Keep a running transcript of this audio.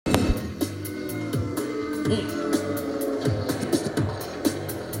King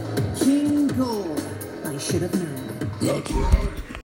Gold. I should have known. That's right.